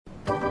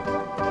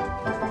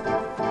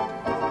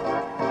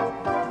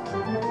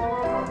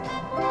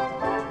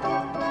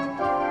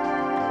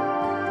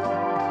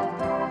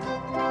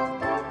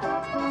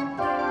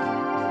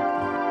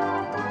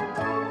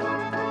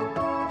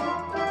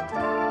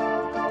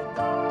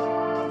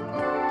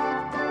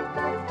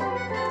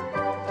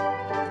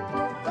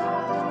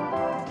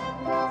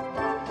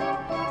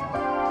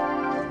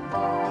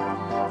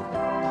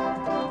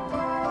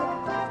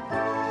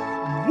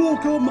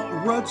Welcome,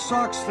 Red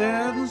Sox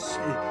fans.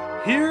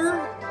 Here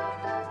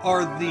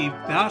are the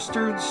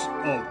bastards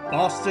of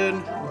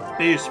Boston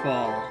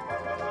baseball.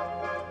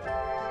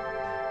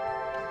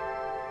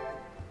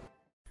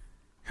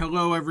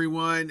 Hello,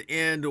 everyone,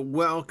 and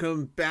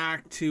welcome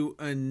back to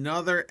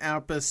another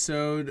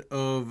episode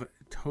of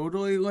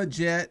Totally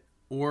Legit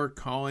or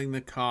Calling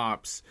the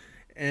Cops.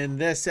 In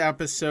this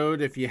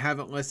episode, if you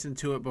haven't listened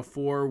to it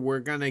before, we're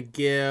going to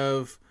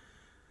give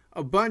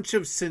a bunch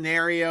of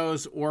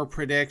scenarios or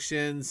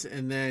predictions,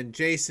 and then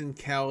Jason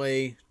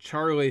Kelly,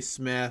 Charlie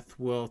Smith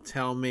will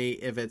tell me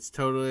if it's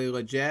totally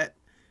legit,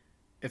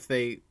 if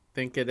they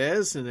think it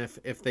is, and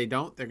if they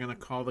don't, they're going to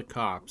call the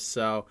cops.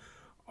 So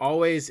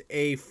always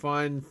a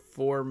fun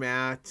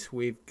format.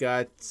 We've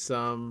got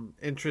some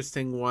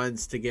interesting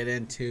ones to get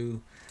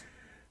into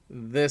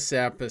this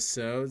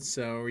episode.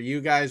 So are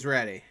you guys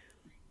ready?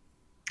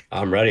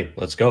 I'm ready.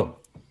 Let's go.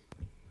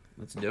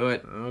 Let's do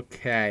it.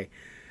 Okay.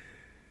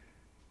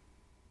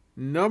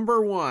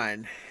 Number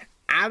one,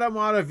 Adam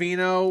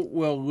Ottavino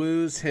will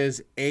lose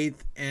his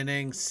 8th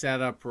inning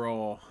setup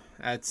role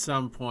at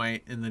some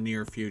point in the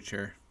near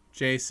future.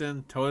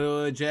 Jason,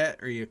 totally legit,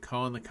 or are you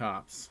calling the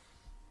cops?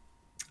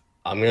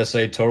 I'm going to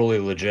say totally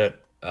legit.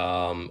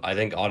 I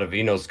think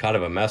Ottavino's kind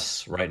of a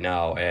mess right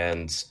now.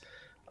 And,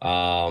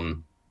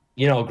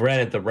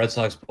 granted, the Red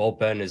Sox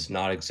bullpen is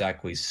not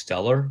exactly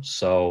stellar.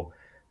 So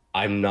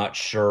I'm not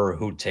sure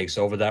who takes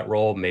over that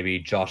role. Maybe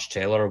Josh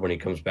Taylor when he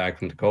comes back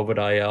from the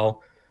COVID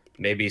IL.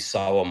 Maybe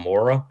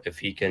Sawamura if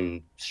he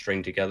can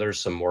string together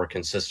some more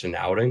consistent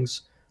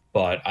outings.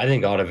 But I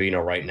think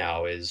Ottavino right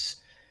now is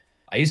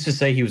 – I used to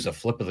say he was a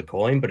flip of the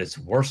coin, but it's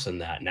worse than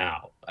that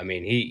now. I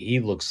mean,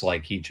 he looks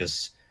like he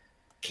just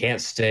 –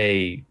 can't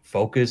stay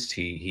focused.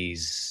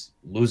 He's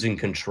losing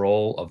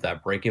control of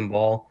that breaking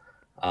ball.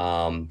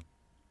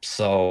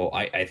 So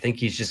I think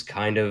he's just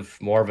kind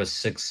of more of a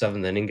 6th,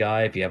 7th inning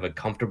guy. If you have a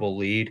comfortable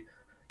lead,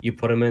 you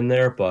put him in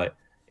there. But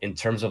in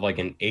terms of like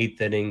an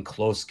 8th inning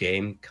close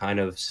game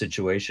kind of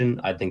situation,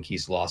 I think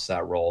he's lost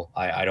that role.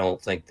 I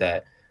don't think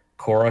that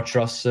Cora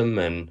trusts him,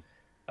 and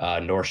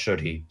nor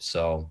should he.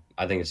 So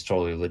I think it's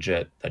totally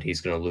legit that he's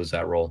going to lose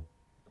that role.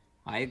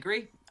 I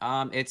agree.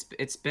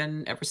 It's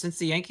been ever since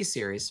the Yankees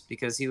series,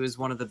 because he was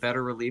one of the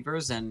better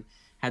relievers and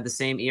had the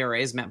same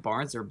ERA as Matt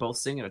Barnes. They were both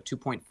sitting at a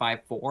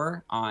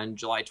 2.54 on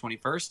July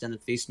 21st, and then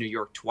faced New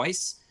York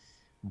twice.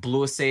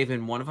 Blew a save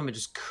in one of them and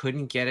just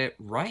couldn't get it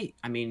right.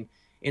 I mean,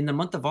 in the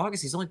month of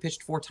August, he's only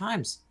pitched 4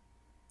 times.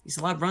 He's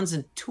allowed runs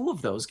in 2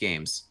 of those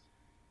games.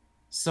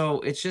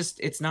 So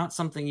it's not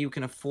something you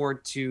can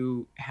afford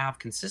to have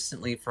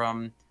consistently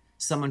from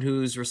someone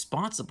who's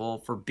responsible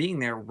for being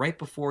there right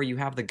before you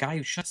have the guy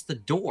who shuts the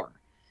door.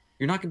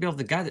 You're not going to be able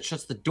to the guy that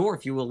shuts the door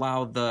if you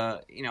allow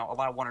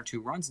 1 or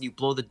 2 runs and you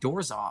blow the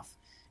doors off.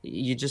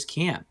 You just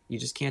can't. You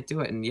just can't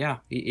do it. And yeah,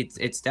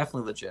 it's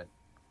definitely legit.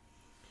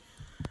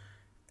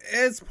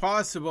 It's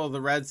possible the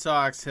Red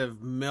Sox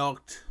have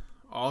milked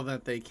all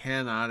that they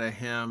can out of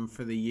him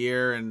for the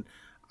year, and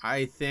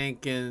I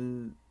think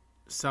in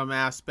some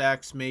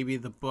aspects maybe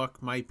the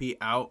book might be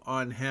out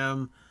on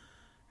him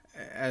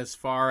as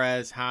far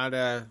as how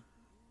to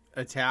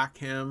attack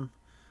him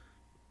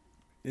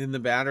in the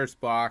batter's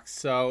box.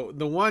 So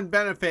the one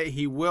benefit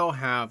he will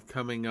have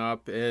coming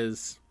up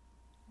is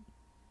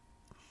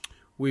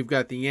we've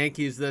got the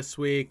Yankees this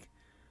week.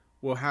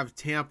 We'll have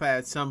Tampa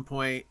at some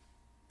point,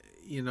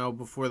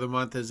 before the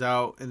month is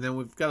out. And then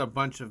we've got a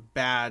bunch of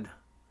bad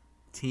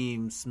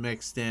teams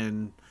mixed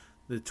in.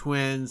 The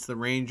Twins, the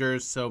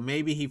Rangers. So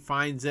maybe he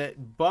finds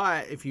it.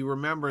 But if you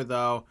remember,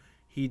 though,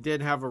 he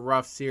did have a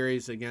rough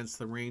series against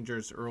the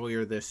Rangers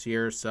earlier this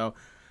year. So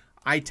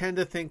I tend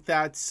to think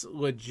that's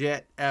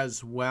legit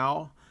as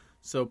well.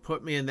 So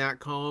put me in that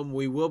column.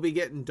 We will be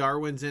getting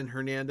Darwin's and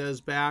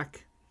Hernandez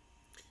back.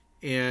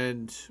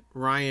 And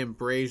Ryan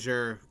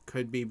Brazier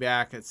could be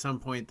back at some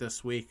point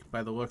this week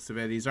by the looks of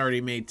it. He's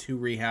already made 2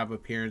 rehab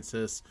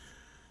appearances.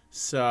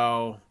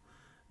 So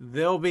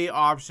there'll be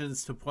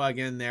options to plug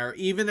in there.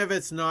 Even if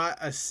it's not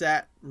a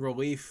set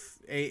relief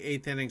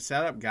 8th inning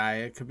setup guy,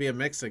 it could be a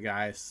mix of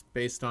guys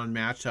based on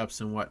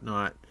matchups and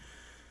whatnot.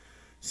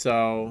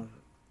 So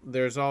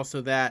there's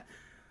also that.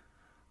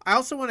 I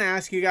also want to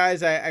ask you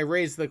guys, I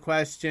raised the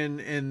question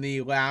in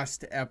the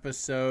last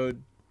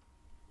episode,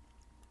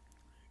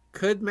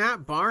 could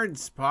Matt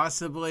Barnes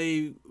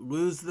possibly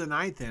lose the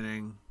 9th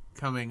inning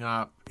coming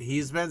up?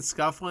 He's been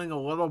scuffling a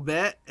little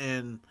bit,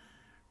 and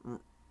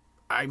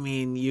I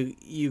mean,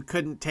 you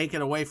couldn't take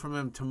it away from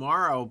him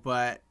tomorrow,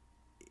 but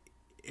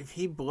if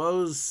he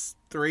blows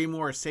 3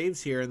 more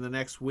saves here in the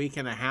next week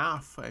and a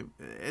half,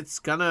 it's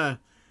gonna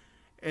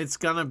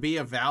be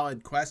a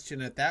valid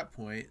question at that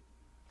point.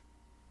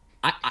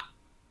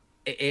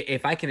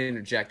 If I can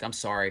interject, I'm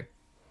sorry.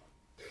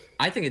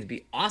 I think it'd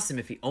be awesome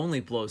if he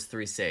only blows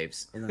 3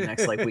 saves in the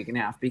next week and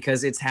a half,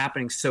 because it's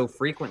happening so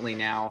frequently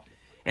now.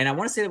 And I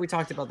want to say that we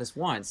talked about this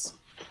once.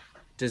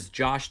 Does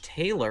Josh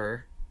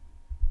Taylor?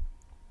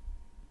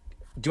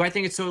 Do I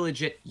think it's so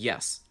legit?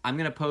 Yes. I'm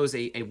going to pose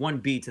a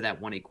 1B to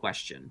that 1A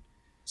question.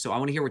 So I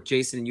want to hear what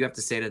Jason and you have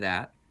to say to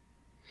that.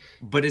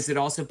 But is it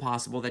also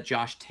possible that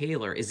Josh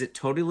Taylor, is it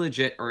totally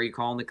legit, or are you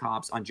calling the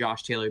cops on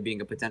Josh Taylor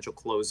being a potential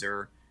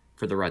closer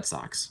for the Red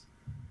Sox?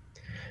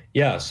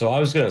 Yeah, so I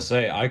was going to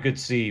say I could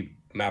see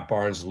Matt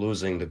Barnes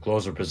losing the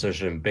closer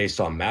position based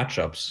on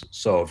matchups.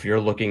 So if you're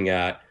looking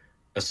at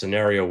a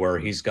scenario where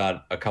he's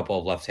got a couple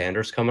of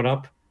left-handers coming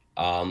up,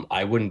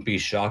 I wouldn't be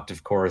shocked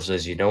if Cora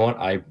says, you know what,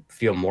 I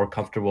feel more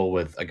comfortable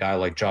with a guy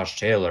like Josh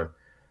Taylor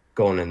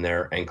going in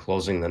there and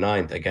closing the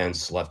ninth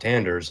against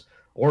left-handers,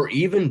 or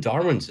even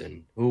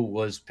Darwinson, who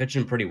was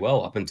pitching pretty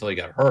well up until he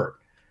got hurt.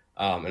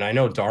 And I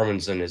know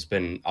Darwinson has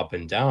been up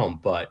and down,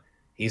 but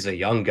he's a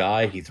young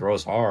guy. He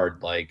throws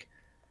hard. Like,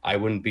 I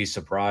wouldn't be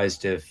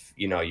surprised if,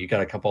 you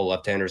got a couple of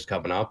left-handers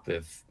coming up,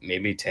 if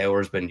maybe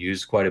Taylor's been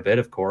used quite a bit,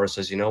 if Cora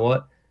says, you know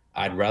what,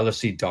 I'd rather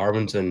see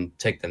Darwinson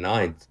take the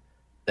ninth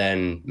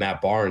than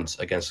Matt Barnes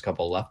against a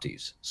couple of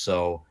lefties.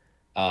 So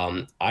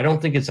I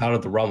don't think it's out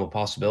of the realm of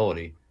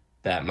possibility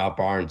that Matt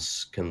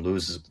Barnes can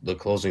lose the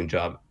closing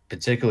job,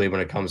 particularly when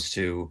it comes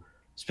to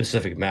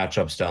specific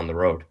matchups down the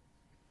road.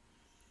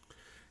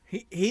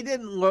 He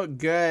didn't look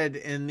good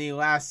in the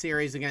last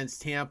series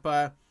against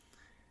Tampa.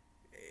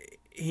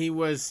 He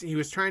was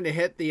trying to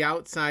hit the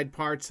outside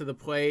parts of the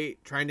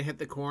plate, trying to hit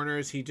the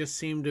corners. He just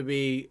seemed to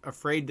be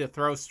afraid to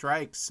throw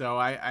strikes. So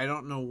I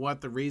don't know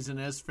what the reason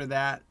is for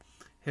that.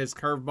 His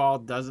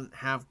curveball doesn't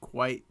have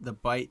quite the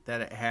bite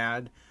that it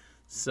had.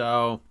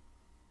 So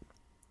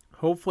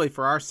hopefully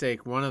for our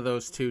sake, one of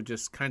those two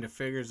just kind of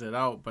figures it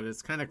out. But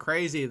it's kind of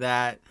crazy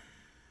that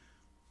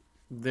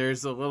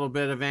there's a little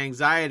bit of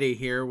anxiety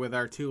here with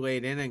our two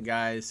late inning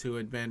guys who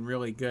had been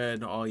really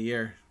good all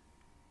year.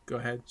 Go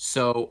ahead.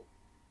 So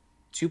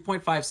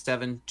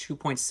 2.57,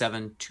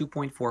 2.7,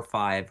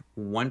 2.45,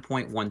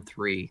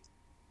 1.13,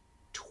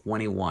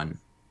 21.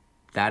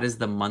 That is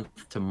the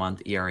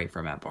month-to-month ERA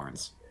for Matt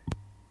Barnes.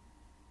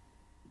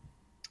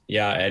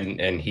 Yeah,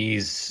 and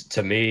he's,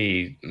 to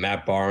me,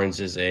 Matt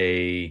Barnes is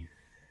a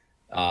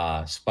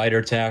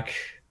spider tack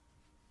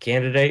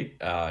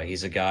candidate.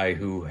 He's a guy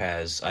who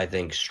has, I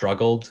think,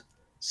 struggled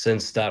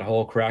since that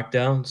whole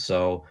crackdown.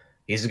 So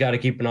he's a guy to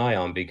keep an eye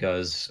on,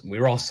 because we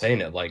were all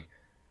saying it, like,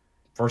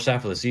 first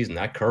half of the season,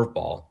 that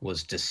curveball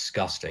was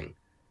disgusting.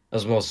 That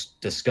was the most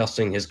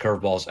disgusting his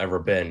curveball's ever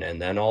been. And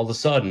then all of a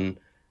sudden,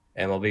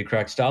 MLB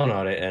cracks down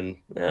on it, and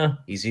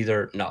he's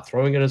either not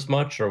throwing it as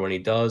much, or when he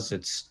does,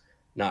 it's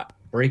not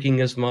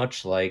breaking as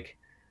much. Like,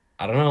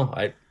 I don't know.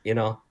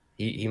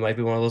 He might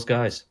be one of those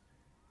guys.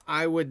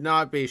 I would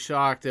not be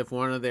shocked if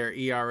one of their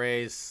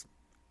ERAs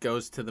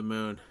goes to the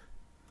moon.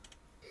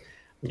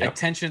 Yep.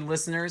 Attention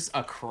listeners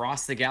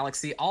across the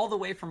galaxy, all the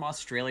way from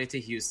Australia to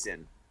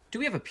Houston. Do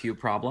we have a pube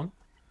problem?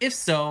 If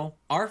so,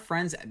 our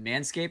friends at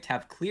Manscaped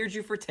have cleared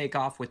you for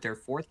takeoff with their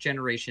 4th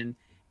generation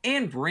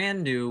and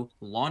brand new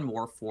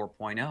Lawnmower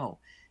 4.0.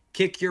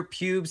 Kick your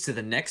pubes to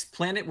the next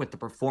planet with the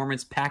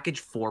Performance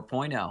Package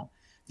 4.0.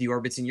 The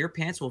orbits in your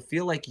pants will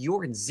feel like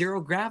you're in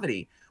zero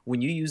gravity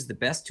when you use the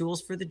best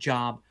tools for the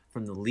job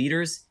from the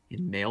leaders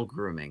in male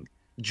grooming.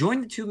 Join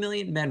the 2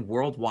 million men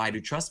worldwide who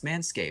trust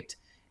Manscaped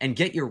and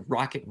get your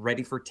rocket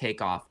ready for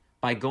takeoff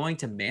by going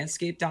to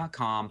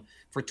manscaped.com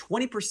for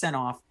 20%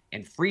 off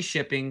and free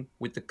shipping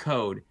with the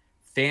code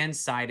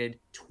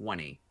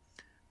FANSIDED20.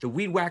 The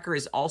Weed Whacker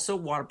is also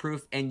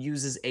waterproof and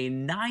uses a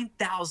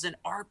 9,000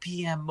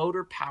 RPM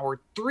motor-powered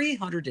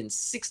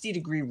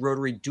 360-degree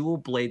rotary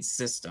dual-blade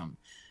system.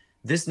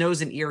 This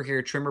nose and ear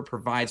hair trimmer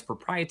provides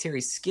proprietary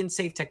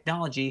skin-safe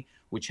technology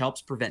which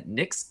helps prevent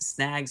nicks,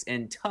 snags,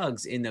 and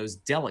tugs in those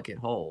delicate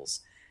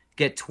holes.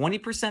 Get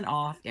 20%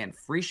 off and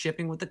free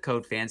shipping with the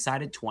code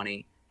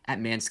FANSIDED20 at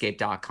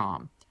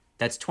manscaped.com.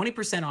 That's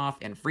 20% off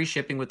and free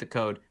shipping with the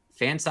code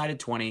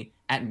FANSIDED20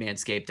 at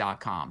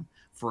manscaped.com.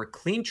 For a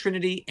clean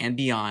trinity and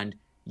beyond,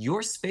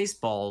 your space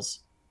balls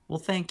will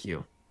thank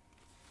you.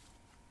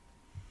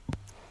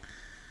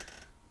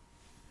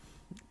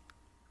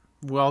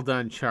 Well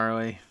done,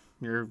 Charlie.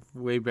 You're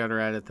way better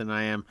at it than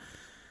I am.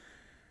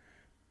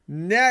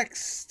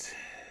 Next,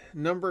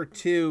 number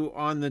 2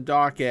 on the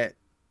docket,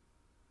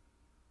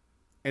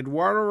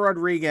 Eduardo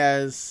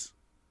Rodriguez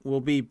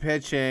will be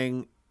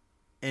pitching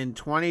in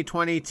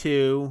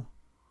 2022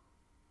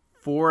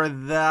 for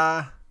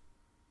the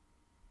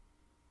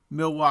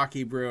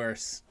Milwaukee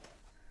Brewers.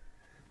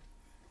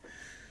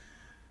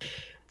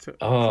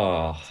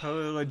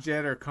 Totally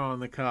legit or calling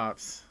the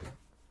cops?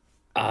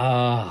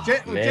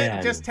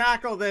 Man. Just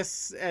tackle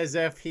this as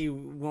if he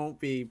won't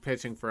be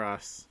pitching for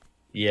us.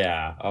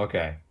 Yeah,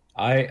 okay.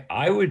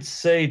 I would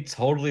say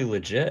totally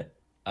legit.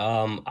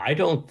 I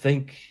don't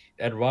think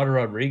Eduardo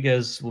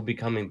Rodriguez will be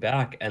coming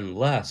back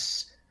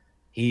unless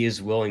he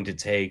is willing to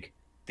take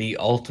the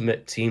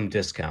ultimate team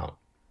discount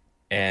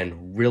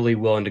and really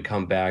willing to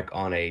come back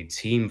on a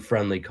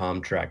team-friendly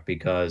contract,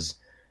 because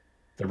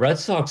the Red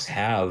Sox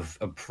have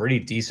a pretty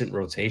decent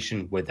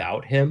rotation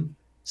without him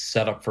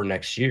set up for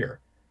next year.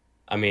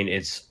 I mean,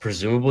 it's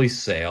presumably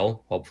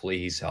Sale. Hopefully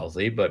he's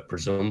healthy, but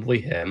presumably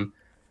him.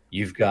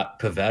 You've got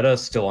Pivetta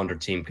still under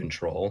team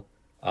control.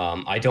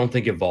 I don't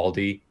think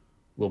Evaldi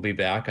will be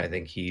back. I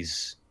think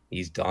he's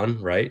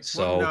done, right?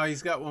 So no,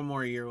 he's got one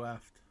more year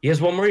left. He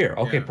has one more year.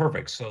 Okay, Yeah.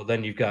 perfect. So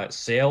then you've got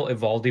Sale,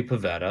 Evaldi,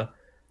 Pavetta.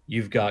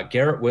 You've got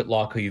Garrett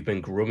Whitlock, who you've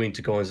been grooming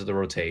to go into the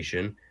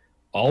rotation.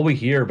 All we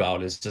hear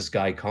about is this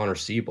guy, Connor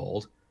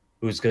Siebold,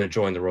 who's going to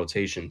join the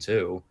rotation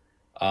too.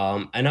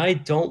 And I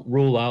don't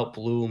rule out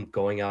Bloom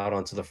going out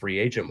onto the free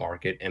agent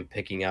market and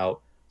picking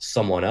out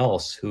someone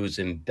else who's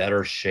in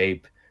better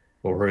shape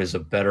or is a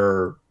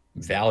better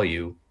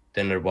value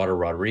than Eduardo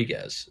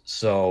Rodriguez.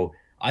 So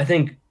I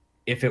think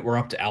if it were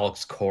up to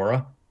Alex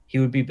Cora, he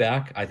would be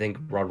back. I think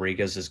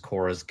Rodriguez is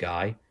Cora's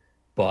guy,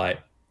 but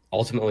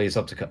ultimately it's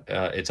up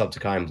to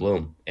Kai and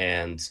Bloom.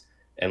 And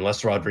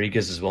unless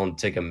Rodriguez is willing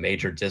to take a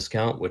major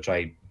discount, which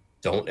I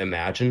don't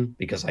imagine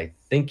because I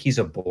think he's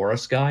a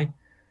Boris guy,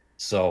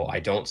 so I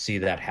don't see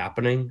that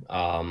happening.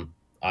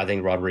 I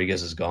think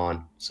Rodriguez is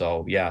gone.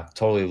 So yeah,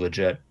 totally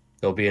legit.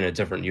 He'll be in a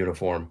different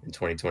uniform in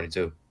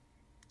 2022.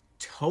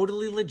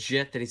 Totally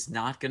legit that he's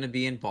not going to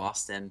be in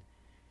Boston.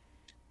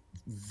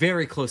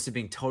 Very close to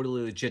being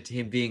totally legit to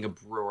him being a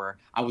Brewer.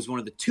 I was one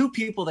of the two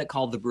people that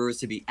called the Brewers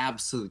to be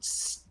absolute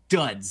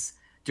studs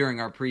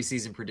during our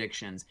preseason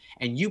predictions.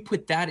 And you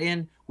put that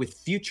in with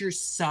future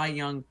Cy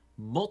Young,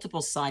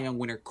 multiple Cy Young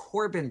winner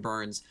Corbin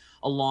Burns,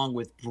 along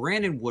with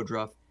Brandon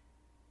Woodruff,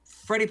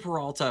 Freddie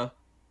Peralta.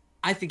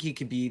 I think he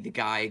could be the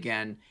guy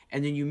again.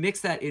 And then you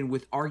mix that in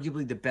with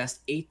arguably the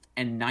best 8th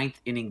and 9th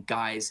inning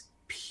guys,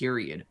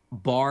 period,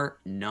 bar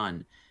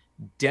none.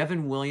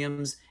 Devin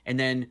Williams and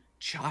then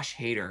Josh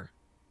Hader.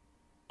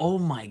 Oh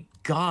my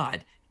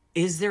God.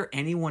 Is there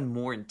anyone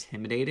more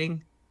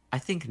intimidating? I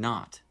think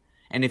not.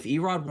 And if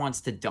Erod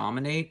wants to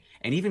dominate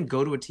and even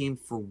go to a team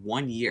for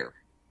 1 year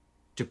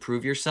to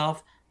prove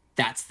yourself,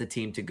 that's the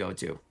team to go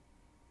to.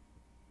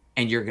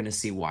 And you're going to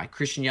see why.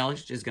 Christian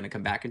Yelich is going to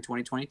come back in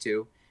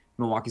 2022.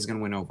 Milwaukee's going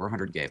to win over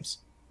 100 games.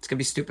 It's going to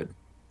be stupid.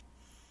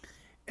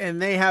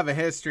 And they have a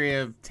history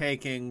of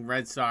taking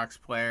Red Sox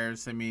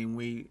players. I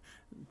mean,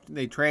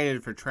 they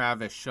traded for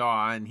Travis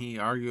Shaw, and he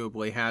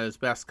arguably had his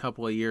best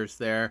couple of years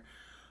there.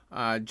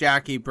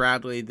 Jackie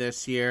Bradley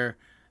this year.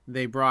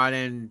 They brought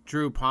in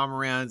Drew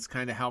Pomeranz,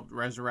 kind of helped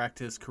resurrect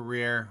his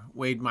career.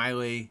 Wade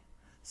Miley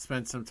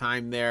spent some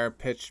time there,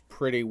 pitched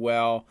pretty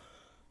well.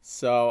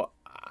 So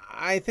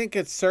I think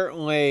it's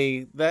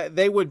certainly that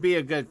they would be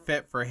a good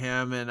fit for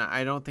him, and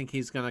I don't think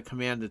he's going to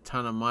command a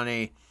ton of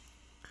money.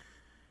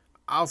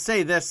 I'll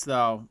say this,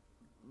 though.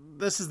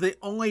 This is the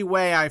only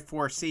way I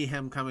foresee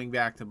him coming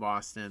back to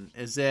Boston,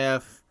 is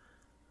if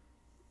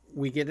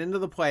we get into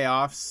the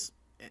playoffs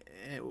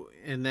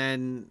and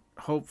then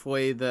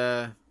hopefully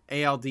the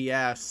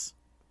ALDS,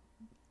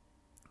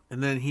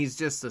 and then he's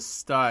just a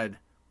stud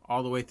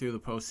all the way through the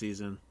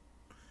postseason,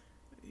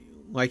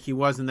 like he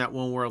was in that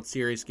one World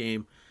Series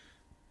game.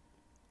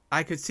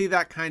 I could see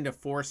that kind of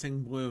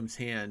forcing Bloom's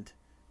hand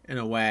in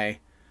a way.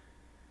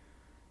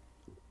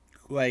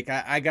 Like,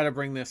 I got to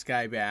bring this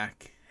guy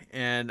back.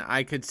 And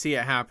I could see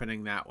it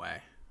happening that way.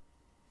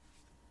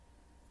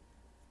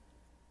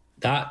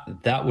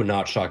 That would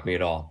not shock me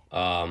at all.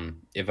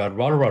 If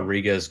Eduardo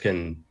Rodriguez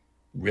can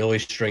really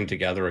string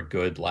together a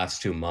good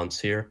last 2 months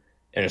here,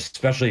 and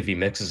especially if he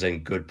mixes in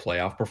good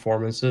playoff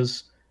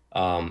performances,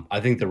 I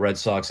think the Red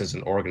Sox as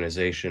an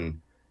organization,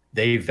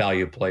 they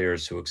value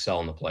players who excel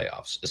in the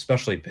playoffs,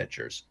 especially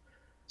pitchers.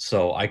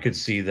 So I could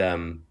see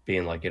them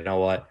being like, you know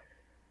what?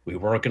 We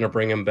weren't going to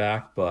bring him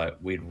back,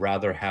 but we'd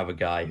rather have a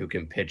guy who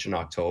can pitch in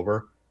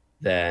October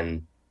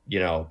than,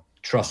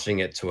 trusting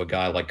it to a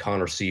guy like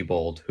Connor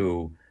Siebold,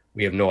 who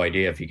we have no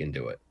idea if he can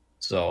do it.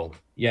 So,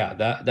 yeah,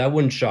 that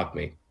wouldn't shock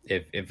me.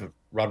 If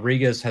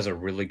Rodriguez has a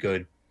really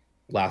good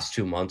last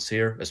 2 months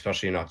here,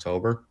 especially in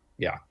October,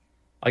 yeah,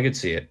 I could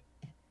see it.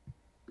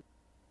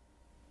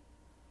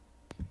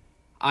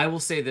 I will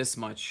say this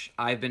much.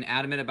 I've been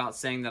adamant about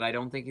saying that I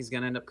don't think he's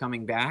going to end up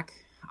coming back.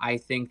 I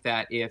think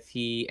that if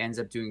he ends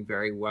up doing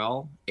very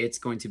well, it's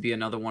going to be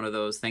another one of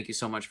those, thank you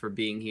so much for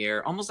being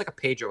here, almost like a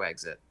Pedro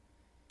exit.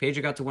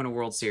 Pedro got to win a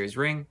World Series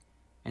ring,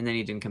 and then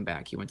he didn't come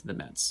back. He went to the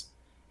Mets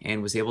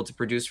and was able to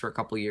produce for a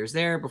couple of years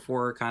there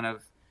before kind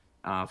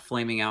of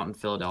flaming out in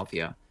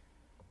Philadelphia.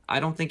 I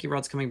don't think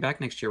Erod's coming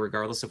back next year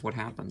regardless of what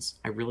happens.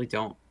 I really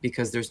don't,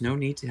 because there's no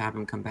need to have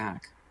him come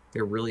back.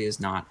 There really is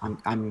not.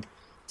 I'm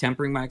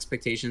tempering my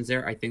expectations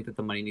there. I think that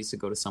the money needs to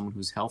go to someone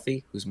who's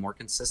healthy, who's more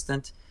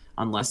consistent,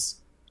 unless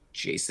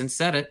Jason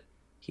said it,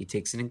 he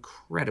takes an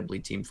incredibly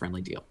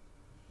team-friendly deal.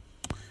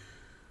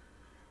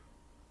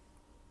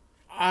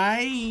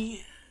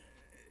 I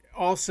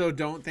also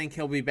don't think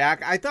he'll be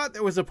back. I thought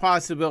there was a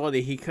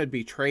possibility he could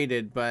be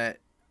traded, but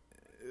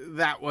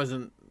that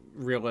wasn't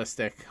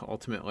realistic,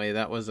 ultimately.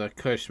 That was a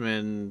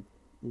Cushman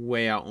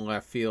way out in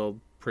left field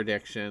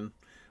prediction,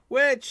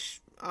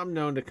 which I'm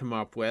known to come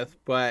up with.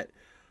 But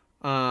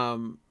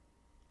 2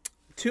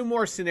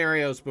 more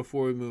scenarios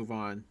before we move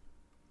on.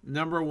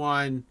 Number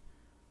 1,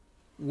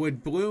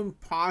 would Bloom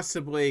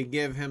possibly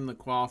give him the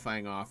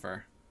qualifying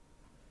offer?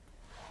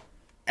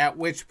 At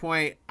which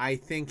point, I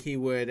think he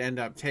would end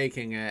up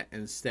taking it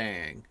and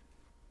staying.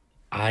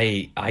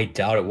 I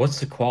doubt it. What's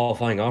the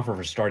qualifying offer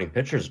for starting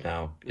pitchers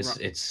now? Ru-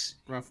 It's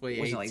Roughly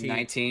Was it 18, like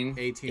 19?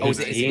 18 Oh, or is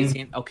it 18?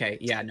 18? Okay,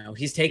 yeah, no,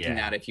 he's taking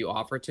Yeah. that if you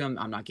offer it to him.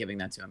 I'm not giving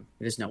that to him.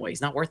 There's no way. He's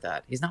not worth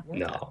that. He's not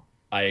worth it. No,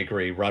 I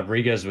agree.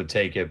 Rodriguez would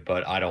take it,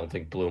 but I don't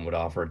think Bloom would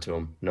offer it to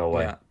him. No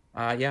way.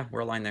 Yeah. Yeah,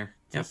 we're aligned there.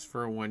 Yep. just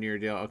for a 1-year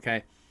deal.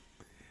 Okay.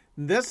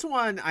 This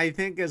one I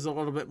think is a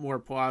little bit more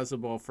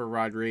plausible for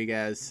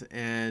Rodriguez,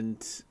 and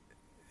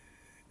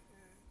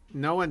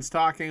no one's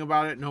talking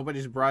about it.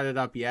 Nobody's brought it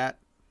up yet.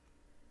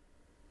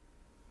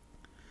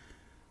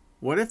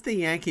 What if the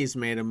Yankees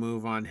made a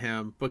move on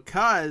him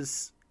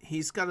because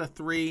he's got a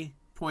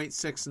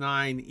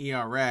 3.69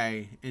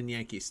 ERA in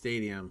Yankee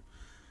Stadium?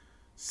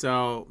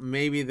 So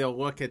maybe they'll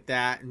look at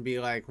that and be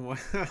like,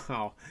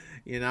 wow,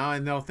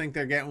 and they'll think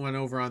they're getting one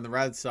over on the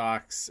Red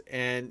Sox.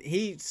 And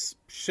he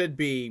should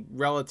be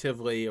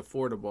relatively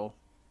affordable,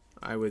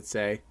 I would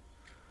say.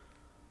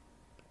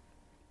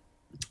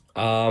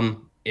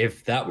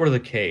 If that were the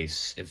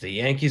case, if the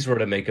Yankees were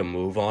to make a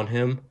move on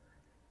him,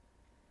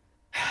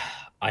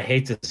 I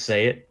hate to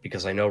say it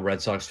because I know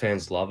Red Sox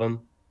fans love him,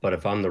 but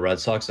if I'm the Red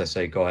Sox, I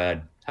say go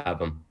ahead, have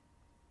him.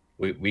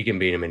 We can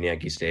beat him in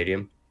Yankee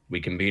Stadium. We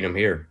can beat him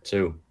here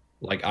too.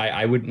 Like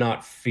I would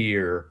not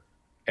fear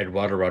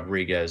Eduardo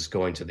Rodriguez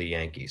going to the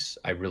Yankees.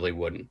 I really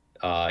wouldn't.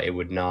 It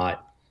would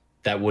not.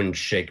 That wouldn't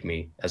shake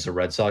me as a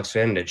Red Sox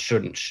fan, and it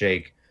shouldn't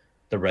shake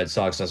the Red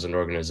Sox as an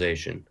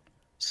organization.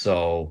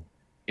 So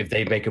if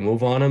they make a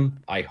move on him,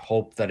 I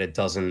hope that it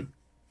doesn't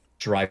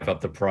drive up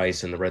the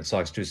price and the Red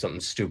Sox do something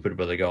stupid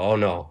where they go, oh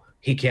no,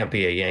 he can't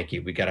be a Yankee.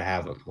 We got to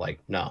have him. Like,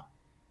 no,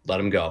 let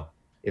him go.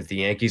 If the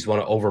Yankees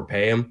want to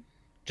overpay him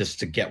just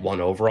to get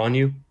one over on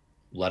you,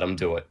 let them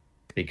do it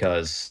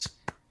because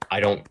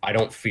I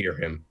don't fear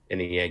him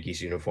in a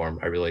Yankees uniform.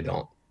 I really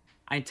don't.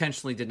 I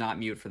intentionally did not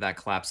mute for that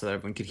clap so that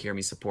everyone could hear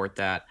me support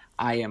that.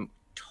 I am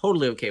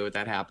totally okay with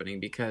that happening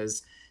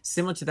because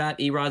similar to that,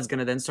 Erod's going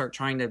to then start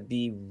trying to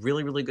be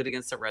really, really good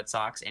against the Red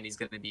Sox, and he's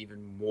going to be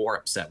even more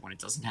upset when it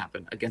doesn't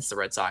happen against the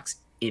Red Sox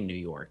in New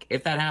York.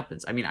 If that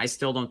happens, I mean, I just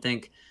don't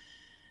think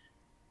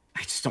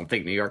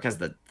New York has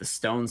the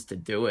stones to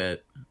do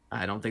it.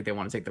 I don't think they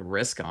want to take the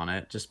risk on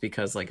it just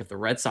because, like, if the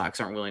Red Sox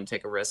aren't willing to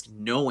take a risk,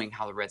 knowing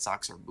how the Red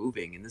Sox are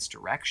moving in this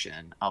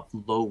direction of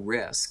low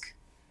risk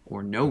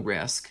or no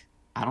risk,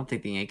 I don't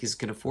think the Yankees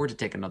can afford to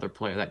take another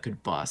player that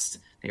could bust.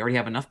 They already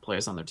have enough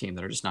players on their team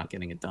that are just not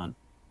getting it done.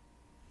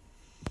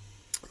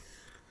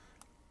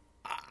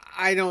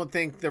 I don't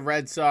think the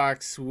Red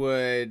Sox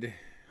would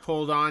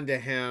hold on to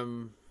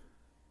him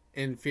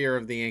in fear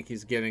of the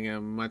Yankees getting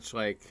him, much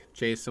like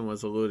Jason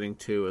was alluding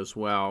to as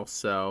well.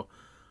 So,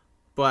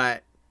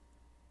 but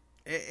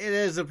it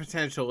is a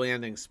potential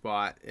landing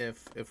spot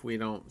if we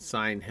don't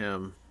sign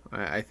him.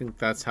 I think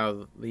that's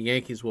how the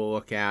Yankees will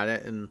look at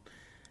it,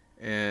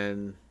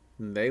 and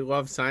they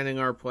love signing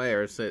our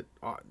players. It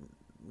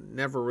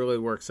never really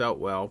works out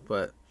well,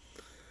 but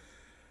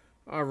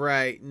all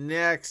right.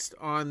 Next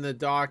on the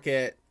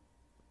docket,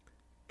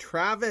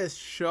 Travis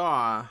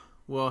Shaw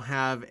will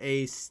have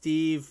a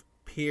Steve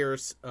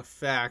Pearce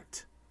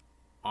effect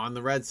on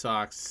the Red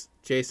Sox.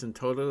 Jason,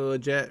 totally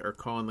legit or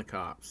calling the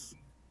cops?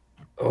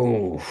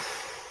 Oh,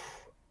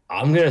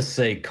 I'm going to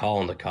say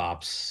calling the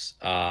cops.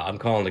 I'm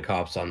calling the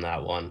cops on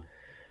that one.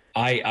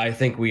 I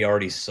think we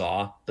already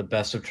saw the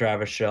best of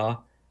Travis Shaw,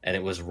 and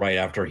it was right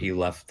after he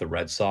left the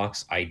Red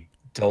Sox. I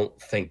don't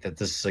think that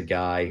this is a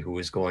guy who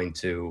is going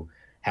to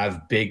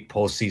have big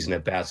postseason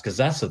at bats because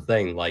that's the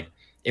thing. Like,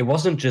 it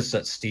wasn't just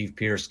that Steve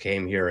Pearce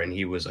came here and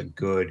he was a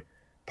good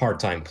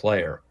part-time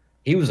player.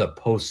 He was a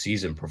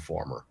postseason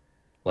performer.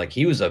 Like,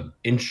 he was an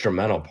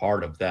instrumental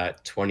part of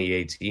that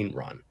 2018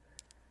 run.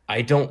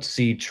 I don't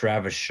see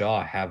Travis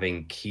Shaw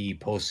having key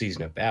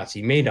postseason at bats.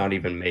 He may not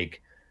even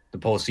make the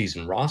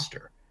postseason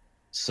roster.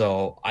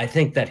 So I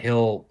think that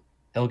he'll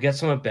get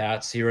some at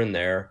bats here and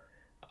there.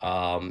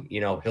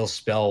 He'll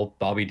spell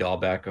Bobby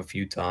Dahlbeck a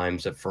few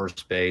times at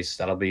first base.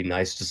 That'll be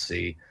nice to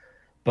see.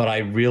 But I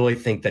really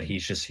think that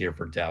he's just here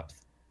for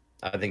depth.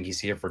 I think he's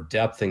here for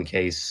depth in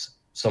case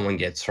someone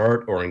gets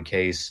hurt or in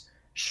case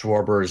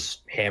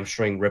Schwarber's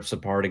hamstring rips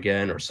apart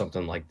again or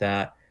something like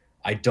that.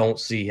 I don't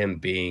see him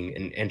being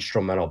an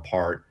instrumental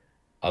part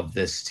of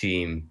this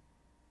team,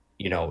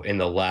 in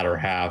the latter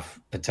half,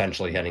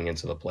 potentially heading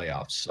into the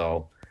playoffs.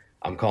 So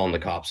I'm calling the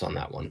cops on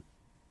that one.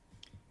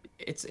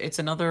 It's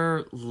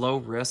another low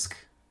risk,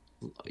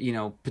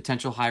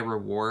 potential high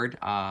reward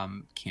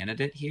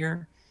candidate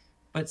here.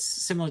 But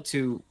similar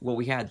to what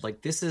we had,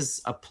 like, this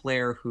is a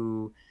player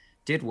who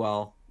did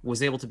well,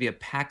 was able to be a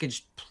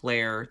packaged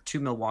player to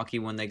Milwaukee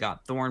when they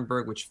got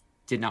Thornburg, which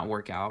did not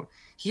work out.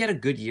 He had a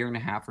good year and a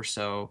half or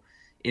so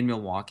in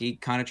Milwaukee,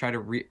 kind of tried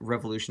to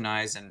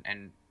revolutionize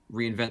and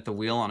reinvent the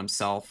wheel on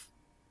himself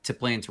to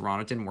play in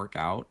Toronto. It didn't work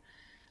out.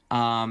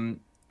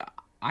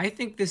 I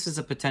think this is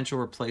a potential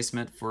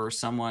replacement for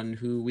someone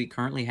who we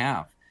currently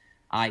have,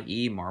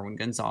 i.e. Marwin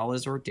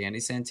Gonzalez or Danny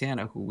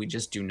Santana, who we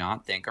just do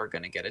not think are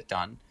going to get it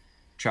done.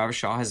 Travis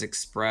Shaw has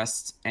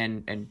expressed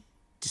and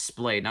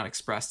displayed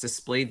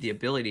the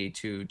ability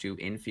to do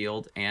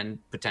infield and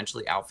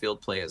potentially outfield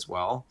play as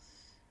well.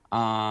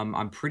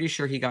 I'm pretty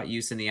sure he got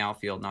use in the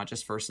outfield, not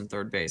just first and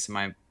third base. Am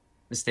I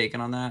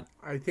mistaken on that?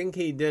 I think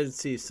he did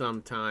see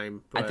some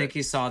time. But... I think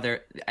he saw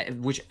there,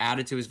 which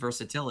added to his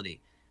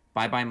versatility.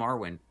 Bye-bye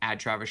Marwin, add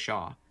Travis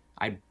Shaw.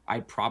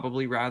 I'd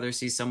probably rather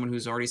see someone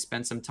who's already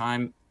spent some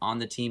time on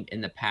the team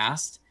in the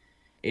past.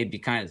 It'd be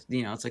kind of,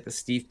 it's like the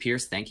Steve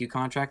Pearce thank you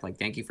contract, like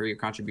thank you for your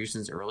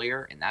contributions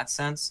earlier in that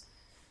sense.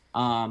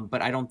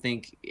 But I don't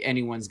think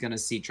anyone's going to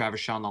see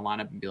Travis Shaw in the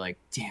lineup and be like,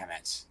 damn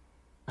it,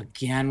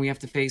 again we have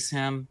to face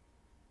him.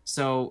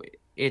 So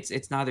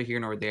it's neither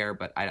here nor there,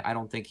 but I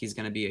don't think he's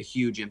going to be a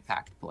huge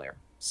impact player,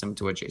 similar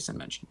to what Jason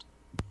mentioned.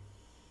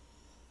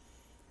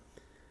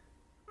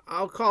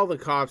 I'll call the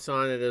cops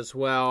on it as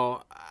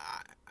well.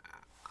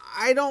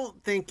 I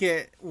don't think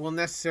it will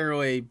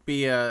necessarily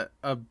be a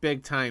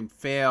big-time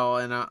fail,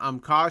 and I'm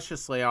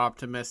cautiously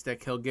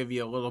optimistic he'll give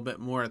you a little bit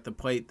more at the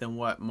plate than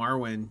what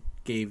Marwin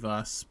gave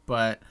us,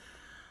 but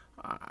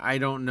I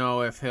don't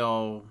know if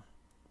he'll,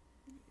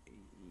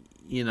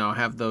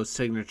 have those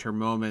signature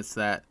moments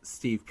that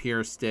Steve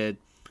Pearce did.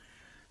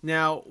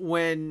 Now,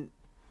 when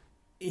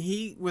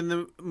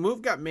the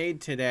move got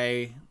made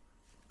today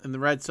and the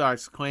Red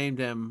Sox claimed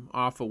him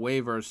off of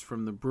waivers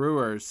from the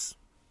Brewers,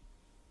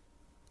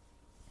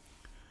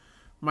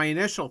 my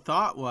initial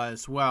thought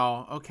was,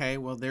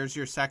 there's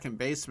your second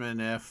baseman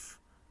if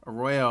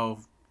Arroyo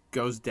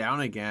goes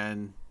down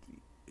again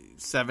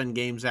 7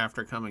 games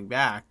after coming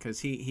back, because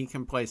he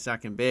can play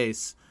second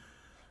base.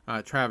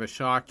 Travis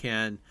Shaw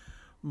can.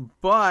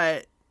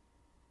 But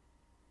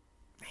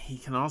he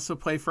can also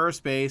play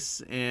first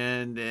base,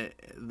 and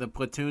the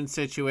platoon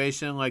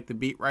situation, like the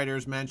beat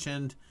writers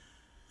mentioned,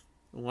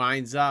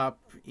 lines up.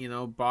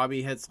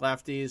 Bobby hits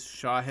lefties,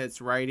 Shaw hits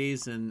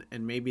righties,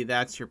 and maybe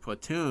that's your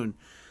platoon.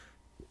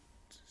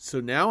 So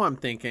now I'm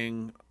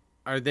thinking,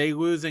 are they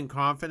losing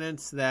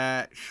confidence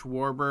that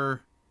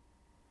Schwarber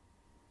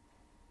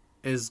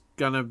is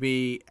going to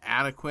be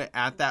adequate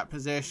at that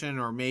position,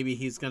 or maybe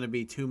he's going to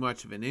be too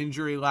much of an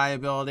injury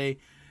liability,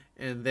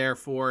 and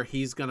therefore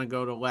he's going to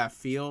go to left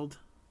field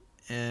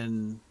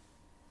and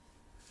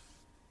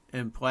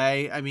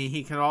play? I mean,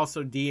 he can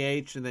also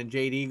DH, and then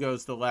JD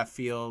goes to left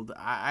field.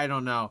 I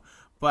don't know.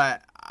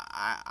 But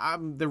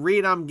the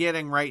read I'm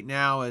getting right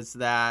now is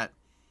that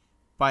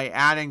by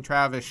adding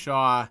Travis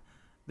Shaw,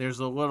 there's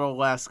a little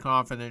less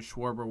confidence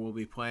Schwarber will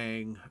be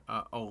playing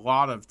a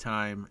lot of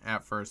time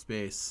at first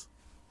base.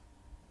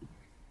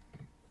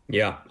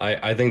 Yeah,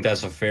 I think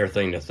that's a fair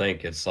thing to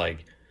think. It's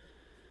like,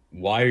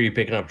 why are you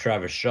picking up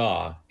Travis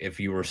Shaw if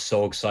you were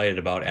so excited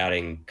about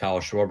adding Kyle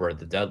Schwarber at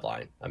the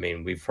deadline? I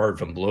mean, we've heard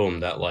from Bloom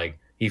that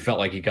he felt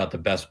like he got the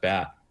best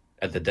bat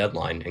at the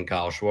deadline in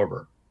Kyle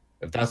Schwarber.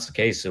 If that's the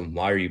case, then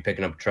why are you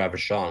picking up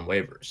Travis Shaw on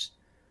waivers?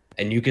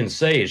 And you can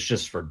say it's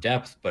just for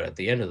depth, but at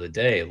the end of the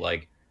day,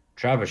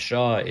 Travis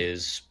Shaw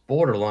is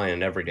borderline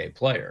an everyday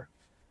player.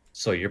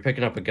 So you're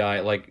picking up a guy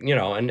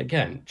and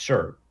again,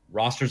 sure,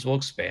 rosters will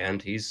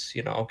expand. He's,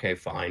 okay,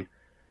 fine.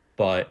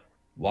 But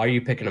why are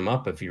you picking him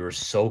up if you were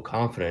so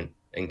confident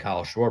in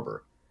Kyle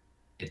Schwarber?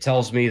 It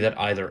tells me that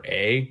either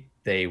A,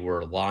 they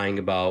were lying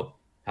about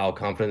how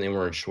confident they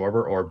were in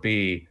Schwarber, or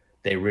B,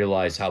 they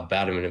realize how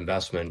bad of an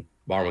investment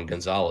Marwin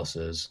Gonzalez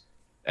is,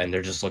 and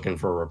they're just looking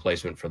for a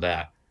replacement for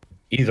that.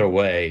 Either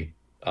way,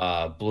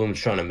 Bloom's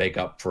trying to make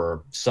up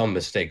for some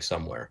mistake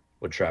somewhere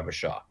with Travis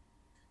Shaw.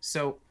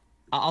 So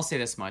I'll say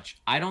this much.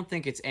 I don't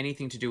think it's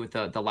anything to do with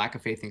the lack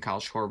of faith in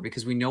Kyle Schwarber,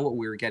 because we know what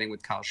we were getting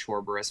with Kyle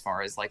Schwarber as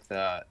far as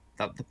the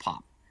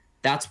pop.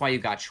 That's why you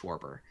got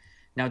Schwarber.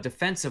 Now,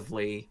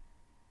 defensively,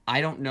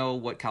 I don't know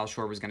what Kyle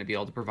Schwarber is going to be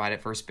able to provide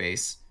at first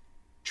base.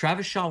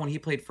 Travis Shaw, when he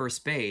played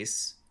first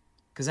base,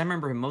 because I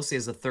remember him mostly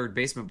as a third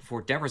baseman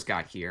before Devers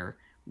got here,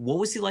 what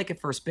was he like at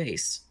first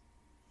base?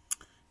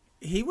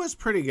 He was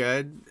pretty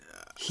good.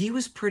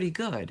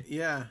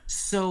 Yeah.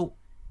 So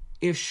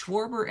if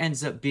Schwarber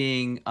ends up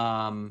being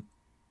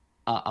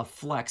a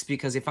flex,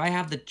 because if I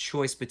have the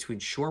choice between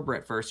Schwarber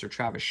at first or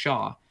Travis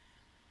Shaw,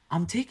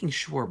 I'm taking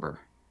Schwarber,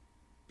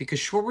 because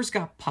Schwarber's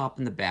got pop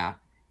in the bat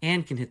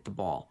and can hit the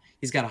ball.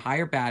 He's got a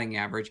higher batting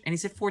average, and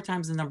he's hit 4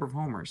 times the number of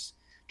homers.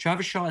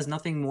 Travis Shaw is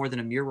nothing more than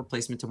a mere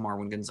replacement to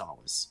Marwin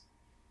Gonzalez.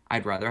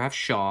 I'd rather have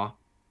Shaw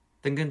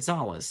than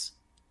Gonzalez.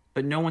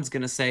 But no one's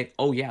going to say,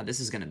 oh, yeah, this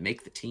is going to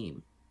make the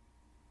team.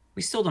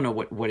 We still don't know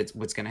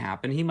what's going to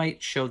happen. He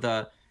might show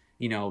the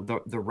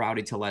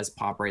Rowdy Tellez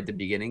pop right at the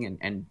beginning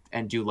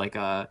and do like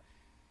a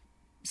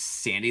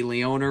Sandy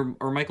Leone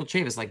or Michael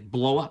Chavis,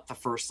 blow up the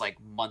first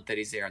month that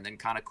he's there and then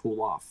kind of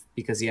cool off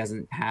because he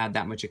hasn't had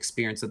that much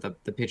experience with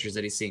the pitchers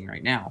that he's seeing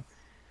right now.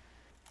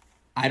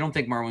 I don't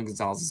think Marwin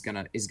Gonzalez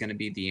is gonna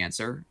be the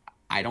answer.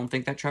 I don't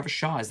think that Travis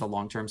Shaw is the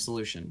long-term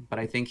solution, but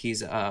I think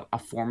he's a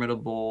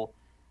formidable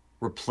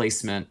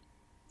replacement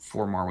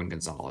for Marwin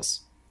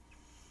Gonzalez.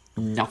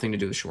 Nothing to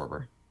do with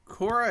Schwarber.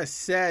 Cora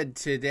said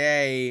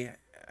today,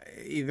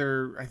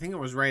 I think it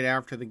was right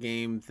after the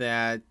game,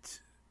 that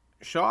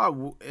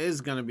Shaw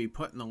is going to be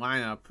put in the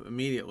lineup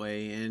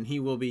immediately, and he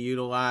will be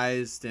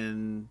utilized,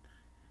 and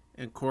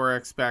Cora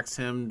expects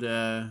him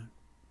to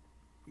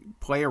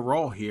play a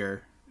role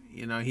here.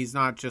 He's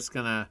not just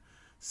going to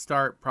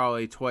start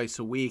probably twice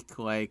a week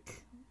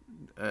like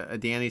a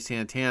Danny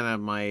Santana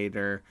might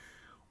or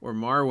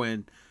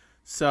Marwin.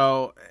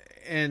 So,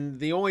 and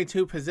the only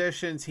two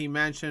positions he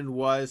mentioned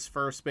was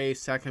first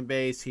base, second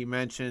base. He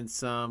mentioned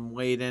some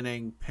late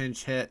inning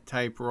pinch hit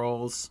type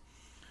roles.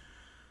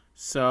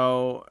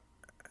 So,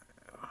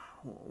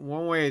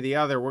 one way or the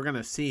other, we're going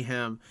to see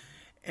him.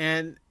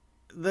 And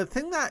the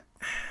thing that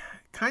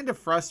kind of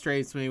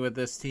frustrates me with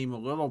this team a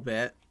little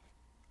bit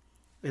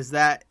is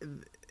that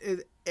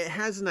it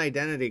has an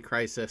identity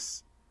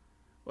crisis.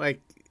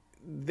 Like,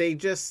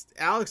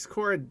 Alex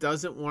Cora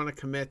doesn't want to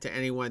commit to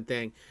any one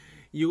thing.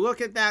 You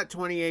look at that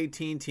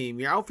 2018 team,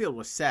 your outfield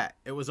was set.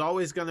 It was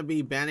always going to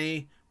be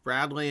Benny,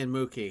 Bradley, and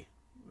Mookie.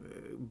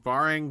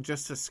 Barring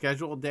just a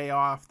scheduled day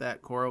off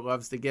that Cora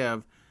loves to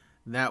give,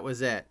 that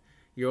was it.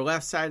 Your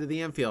left side of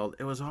the infield,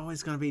 it was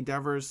always going to be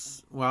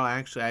Devers. Well,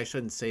 actually, I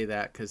shouldn't say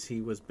that because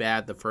he was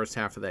bad the first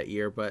half of that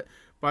year. But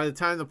by the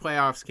time the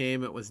playoffs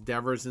came, it was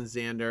Devers and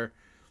Xander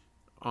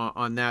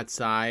on that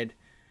side.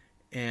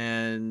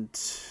 And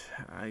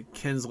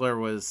Kinsler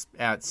was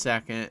at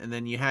second. And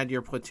then you had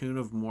your platoon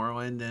of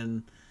Moreland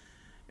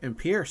and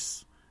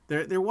Pearce.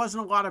 There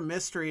wasn't a lot of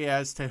mystery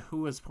as to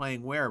who was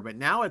playing where. But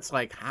now it's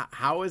like,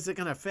 how is it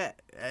going to fit?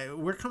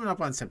 We're coming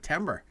up on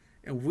September,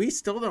 and we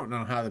still don't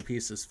know how the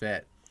pieces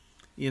fit.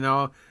 You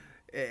know,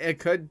 it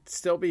could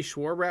still be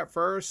Schwarber at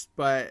first,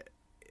 but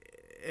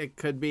it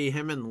could be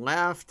him in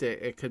left.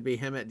 It could be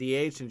him at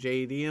DH and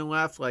JD in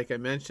left, like I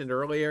mentioned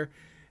earlier.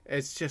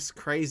 It's just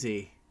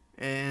crazy.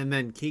 And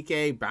then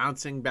Kike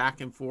bouncing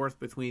back and forth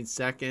between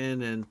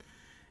second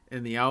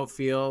and the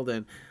outfield.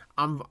 And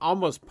I'm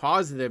almost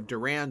positive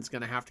Duran's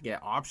going to have to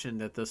get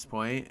optioned at this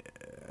point.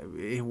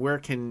 Where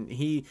can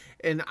he...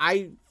 And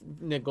I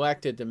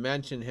neglected to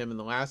mention him in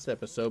the last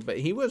episode, but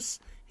he was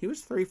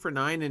 3 for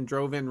 9 and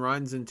drove in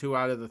runs in 2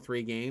 out of the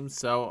 3 games.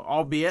 So,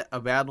 albeit a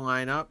bad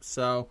lineup.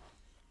 So,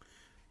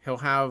 he'll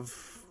have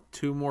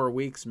 2 more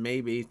weeks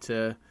maybe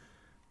to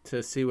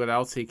see what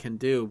else he can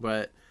do.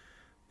 But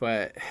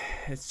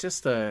it's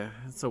just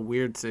it's a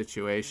weird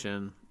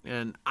situation.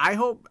 And I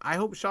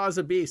hope Shaw's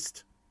a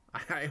beast.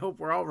 I hope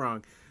we're all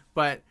wrong.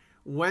 But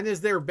when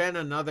has there been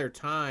another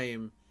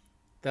time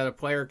that a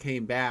player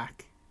came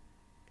back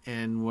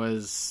and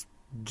was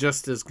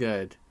just as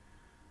good?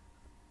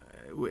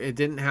 It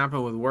didn't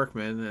happen with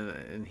Workman,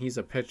 and he's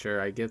a pitcher.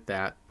 I get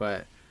that,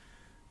 but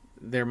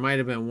there might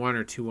have been 1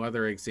 or 2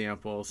 other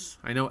examples.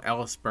 I know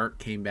Ellis Burke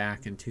came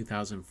back in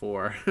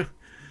 2004.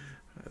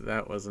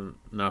 That wasn't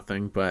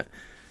nothing, but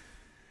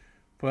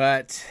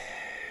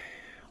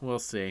we'll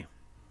see.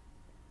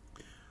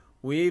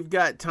 We've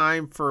got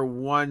time for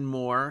one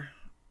more.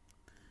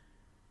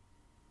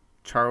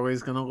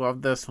 Charlie's going to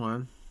love this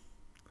one.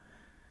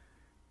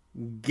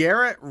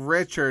 Garrett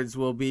Richards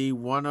will be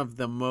one of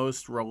the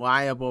most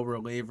reliable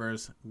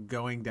relievers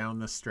going down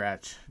the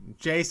stretch.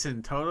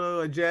 Jason, totally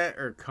legit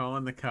or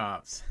calling the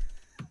cops?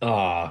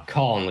 Oh,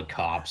 calling the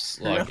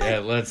cops. Look,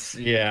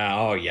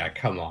 Really?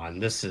 Come on.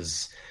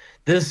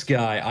 This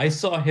guy, I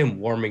saw him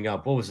warming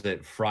up. What was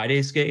it,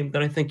 Friday's game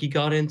that I think he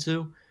got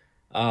into?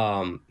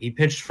 He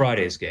pitched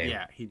Friday's game.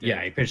 Yeah, he did.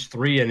 Yeah, he pitched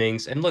 3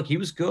 innings. And look, he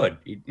was good.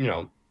 He,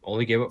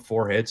 only gave up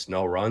 4 hits,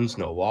 no runs,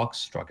 no walks,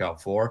 struck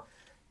out 4.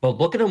 But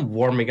look at him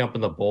warming up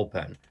in the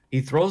bullpen. He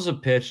throws a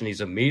pitch and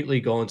he's immediately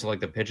going to like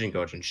the pitching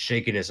coach and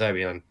shaking his head,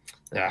 being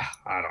like,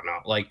 I don't know.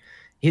 Like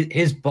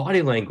his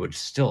body language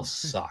still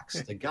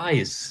sucks. The guy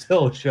is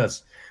still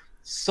just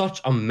such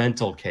a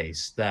mental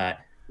case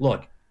that,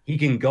 look, he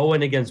can go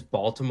in against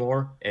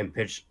Baltimore and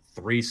pitch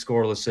 3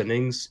 scoreless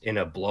innings in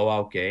a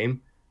blowout game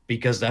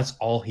because that's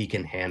all he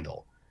can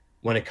handle.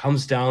 When it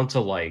comes down to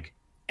like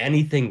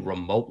anything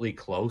remotely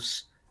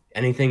close,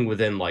 anything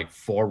within like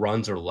 4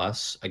 runs or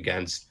less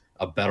against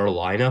a better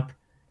lineup,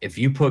 if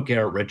you put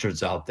Garrett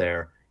Richards out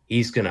there,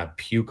 he's going to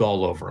puke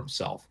all over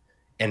himself,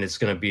 and it's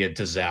going to be a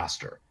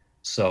disaster.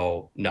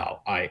 So, no,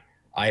 I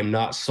am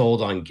not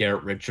sold on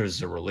Garrett Richards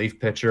as a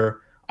relief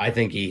pitcher. I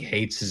think he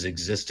hates his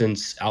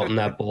existence out in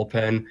that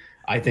bullpen.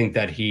 I think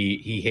that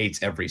he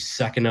hates every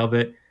second of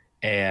it,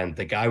 and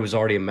the guy was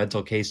already a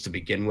mental case to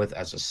begin with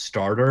as a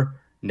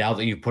starter. Now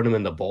that you put him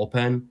in the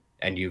bullpen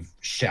and you've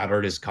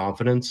shattered his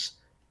confidence,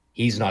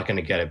 he's not going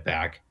to get it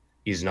back.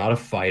 He's not a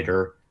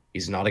fighter.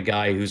 He's not a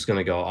guy who's going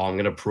to go, I'm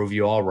going to prove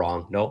you all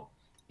wrong. Nope.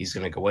 He's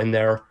going to go in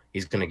there.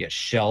 He's going to get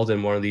shelled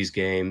in one of these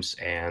games,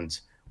 and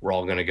we're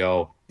all going to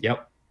go,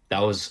 yep, that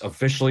was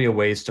officially a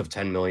waste of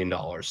 $10 million.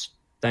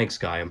 Thanks,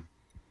 Guy.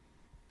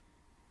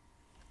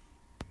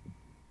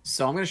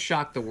 So I'm going to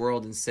shock the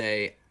world and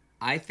say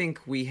I think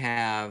we've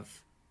hit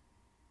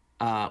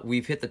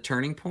the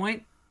turning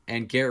point,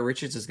 and Garrett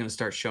Richards is going to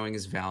start showing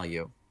his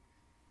value.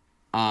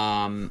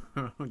 Oh,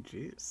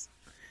 jeez.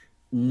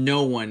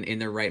 No one in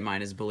their right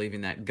mind is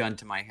believing that, gun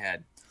to my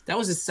head. That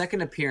was his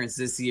second appearance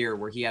this year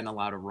where he hadn't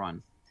allowed a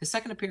run. His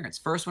second appearance.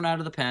 First one out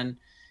of the pen.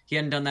 He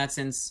hadn't done that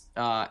since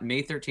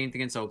May 13th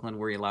against Oakland,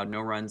 where he allowed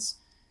no runs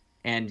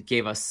and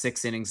gave us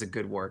 6 innings of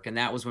good work. And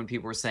that was when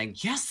people were saying,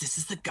 yes, this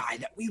is the guy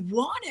that we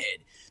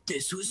wanted.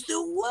 This was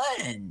the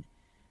one.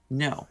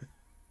 No.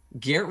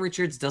 Garrett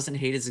Richards doesn't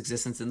hate his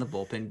existence in the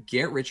bullpen.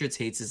 Garrett Richards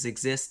hates his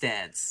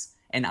existence,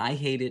 and I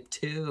hate it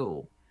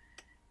too.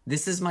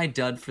 This is my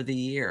dud for the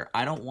year.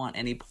 I don't want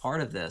any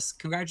part of this.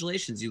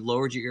 Congratulations, you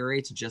lowered your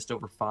ERA to just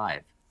over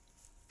 5.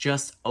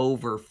 Just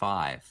over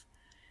 5.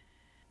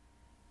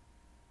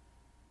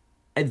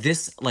 And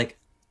this, like,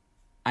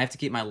 I have to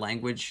keep my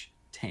language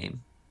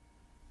tame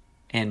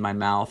and my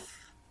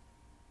mouth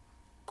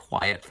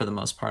quiet for the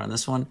most part on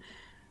this one.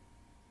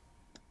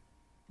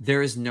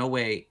 There is no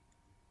way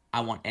I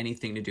want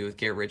anything to do with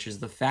Garrett Richards.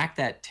 The fact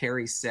that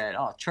Terry said,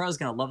 "Oh, Charlie's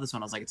gonna love this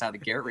one," I was like, "It's either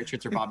Garrett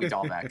Richards or Bobby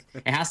Dahlbeck.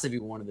 It has to be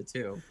one of the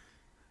two."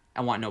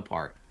 I want no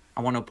part.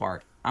 I want no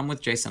part. I'm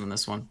with Jason on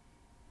this one.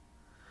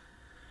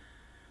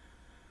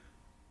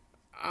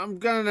 I'm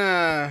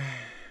gonna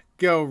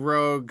go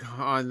rogue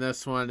on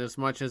this one as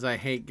much as I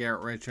hate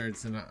Garrett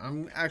Richards, and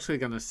I'm actually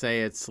gonna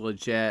say it's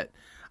legit.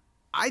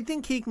 I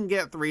think he can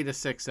get 3 to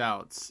 6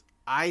 outs.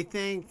 I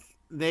think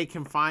they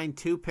can find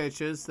 2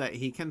 pitches that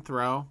he can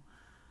throw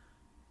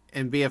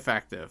and be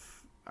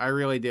effective. I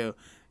really do.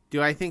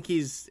 Do I think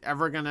he's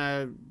ever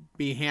gonna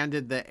be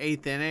handed the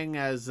 8th inning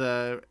as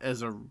a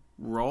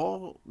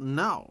role?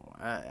 No,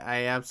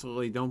 I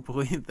absolutely don't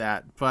believe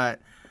that.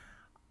 But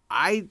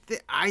I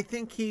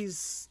think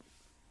he's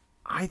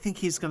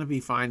gonna be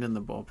fine in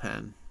the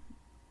bullpen.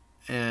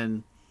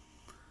 And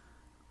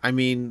I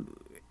mean,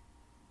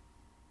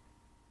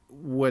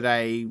 would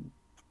I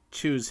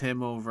choose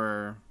him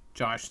over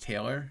Josh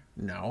Taylor?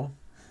 No.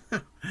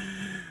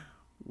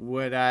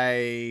 Would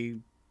I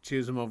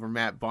choose him over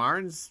Matt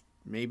Barnes?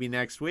 Maybe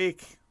next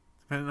week,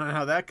 depending on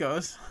how that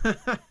goes.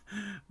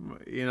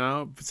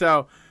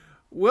 So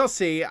we'll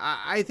see.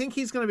 I think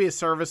he's going to be a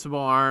serviceable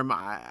arm.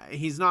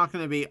 He's not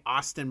going to be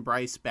Austin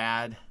Bryce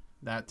bad,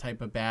 that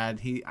type of bad.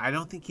 I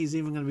don't think he's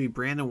even going to be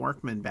Brandon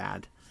Workman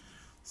bad.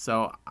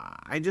 So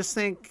I just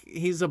think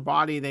he's a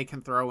body they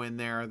can throw in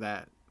there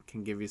that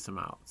can give you some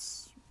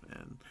outs.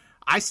 And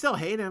I still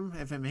hate him,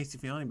 if it makes you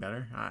feel any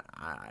better.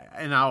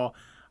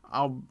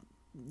 I'll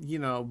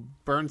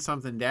burn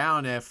something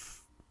down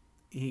if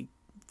he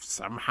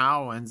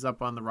somehow ends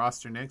up on the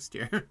roster next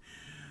year.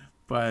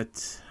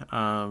 but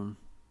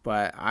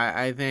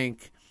I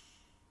think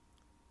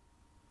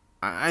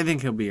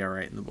he'll be all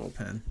right in the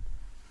bullpen.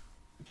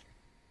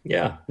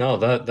 Yeah, no,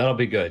 that'll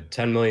be good.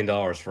 $10 million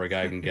for a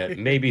guy who can get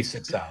maybe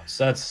 6 outs.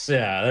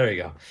 There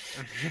you go.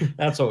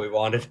 That's what we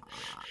wanted.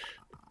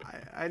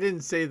 I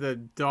didn't say the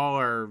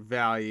dollar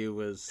value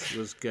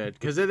was good,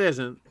 because it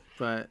isn't,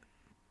 but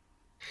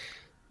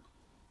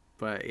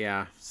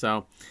yeah,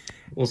 so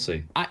we'll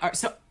see.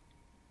 So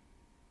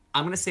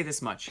I'm going to say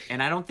this much,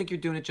 and I don't think you're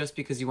doing it just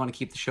because you want to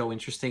keep the show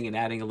interesting and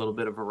adding a little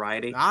bit of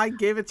variety. I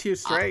gave it to you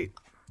straight.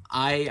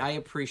 I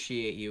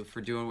appreciate you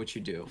for doing what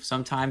you do.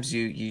 Sometimes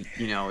you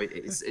know,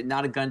 it's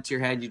not a gun to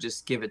your head. You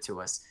just give it to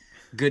us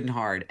good and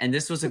hard. And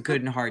this was a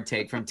good and hard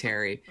take from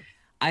Terry.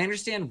 I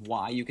understand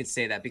why you could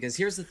say that, because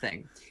here's the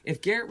thing.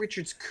 If Garrett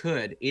Richards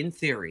could, in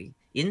theory,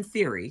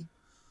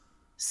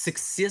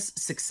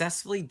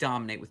 successfully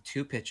dominate with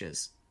 2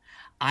 pitches,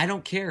 I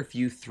don't care if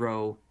you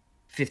throw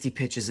 50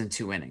 pitches in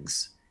 2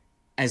 innings,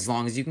 as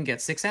long as you can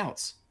get 6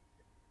 outs.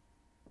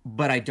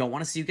 But I don't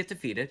want to see you get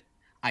defeated.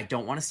 I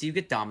don't want to see you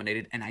get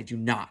dominated, and I do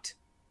not,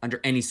 under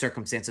any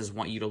circumstances,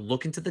 want you to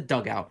look into the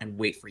dugout and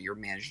wait for your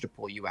manager to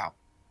pull you out.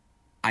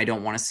 I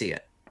don't want to see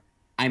it.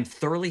 I'm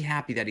thoroughly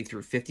happy that he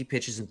threw 50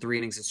 pitches in 3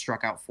 innings and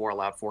struck out 4,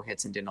 allowed 4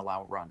 hits, and didn't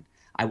allow a run.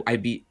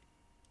 I'd be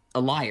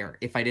a liar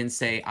if I didn't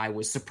say I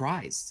was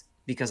surprised,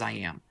 because I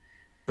am.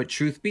 But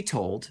truth be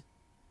told,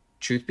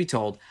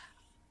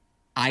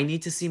 I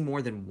need to see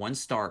more than 1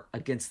 start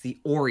against the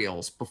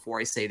Orioles before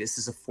I say this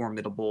is a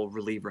formidable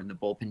reliever in the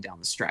bullpen down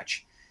the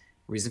stretch.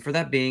 Reason for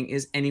that being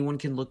is anyone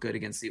can look good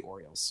against the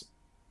Orioles.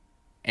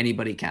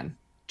 Anybody can.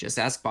 Just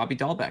ask Bobby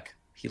Dahlbeck.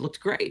 He looked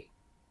great.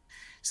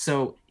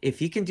 So if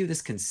he can do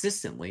this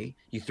consistently,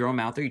 you throw him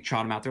out there, you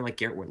trot him out there like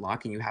Garrett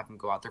Whitlock, and you have him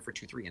go out there for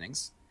 2-3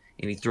 innings,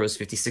 and he throws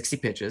 50, 60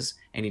 pitches,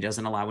 and he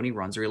doesn't allow any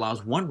runs, or he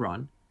allows 1 run,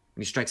 and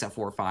he strikes out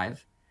 4 or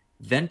 5,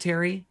 then,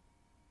 Terry,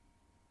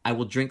 I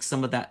will drink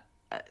some of that.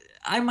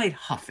 I might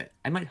huff it.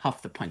 I might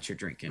huff the punch you're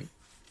drinking.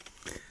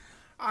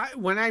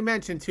 When I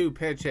mentioned 2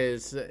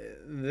 pitches,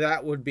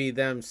 that would be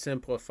them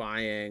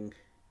simplifying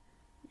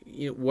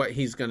what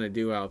he's going to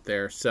do out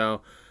there.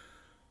 So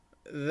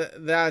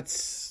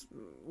that's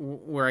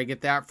where I get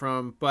that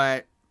from.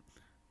 But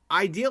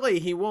ideally,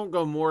 he won't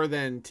go more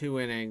than 2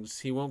 innings.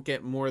 He won't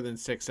get more than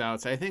 6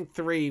 outs. I think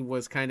 3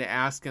 was kind of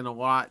asking a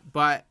lot.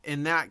 But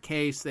in that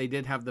case, they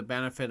did have the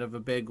benefit of a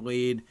big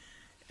lead,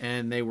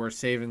 and they were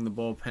saving the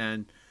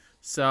bullpen.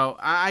 So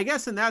I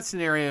guess in that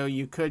scenario,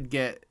 you could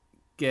get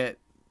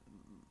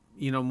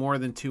more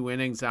than 2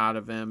 innings out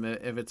of him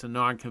if it's a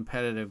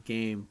non-competitive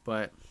game.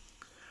 But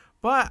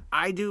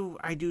I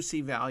do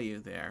see value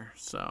there.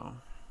 So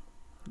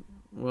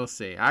we'll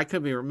see. I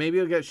could be, maybe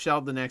he'll get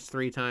shelled the next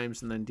 3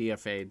 times and then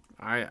DFA'd.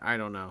 I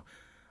don't know.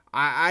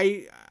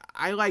 I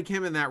like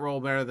him in that role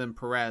better than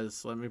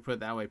Perez. Let me put it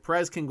that way.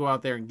 Perez can go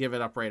out there and give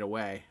it up right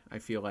away, I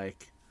feel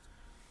like.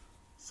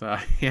 So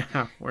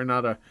yeah, we're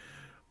not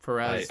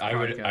Perez I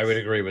would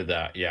podcast. agree with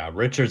that. Yeah,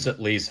 Richards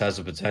at least has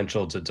the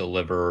potential to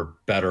deliver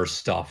better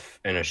stuff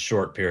in a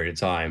short period of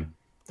time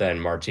than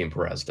Martin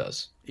Perez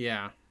does.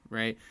 Yeah,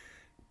 right.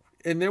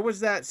 And there was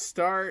that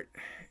start.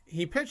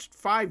 He pitched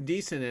 5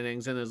 decent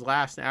innings in his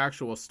last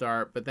actual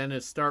start, but then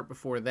his start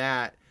before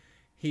that,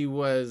 he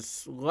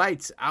was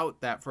lights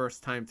out that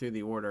first time through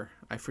the order.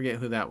 I forget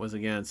who that was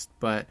against,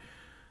 but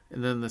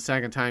and then the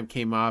second time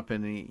came up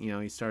and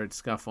he started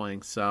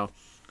scuffling. So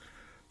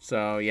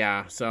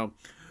yeah. So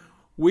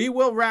we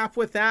will wrap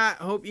with that.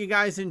 Hope you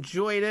guys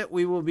enjoyed it.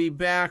 We will be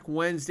back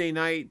Wednesday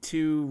night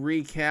to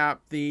recap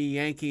the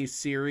Yankees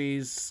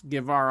series,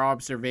 give our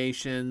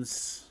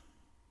observations,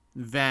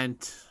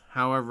 vent,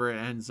 however it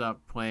ends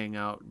up playing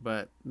out.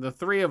 But the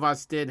three of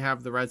us did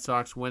have the Red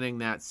Sox winning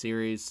that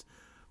series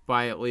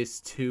by at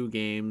least 2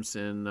 games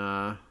and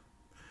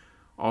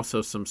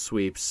also some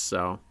sweeps.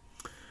 So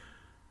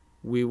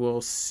we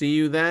will see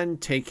you then.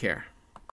 Take care.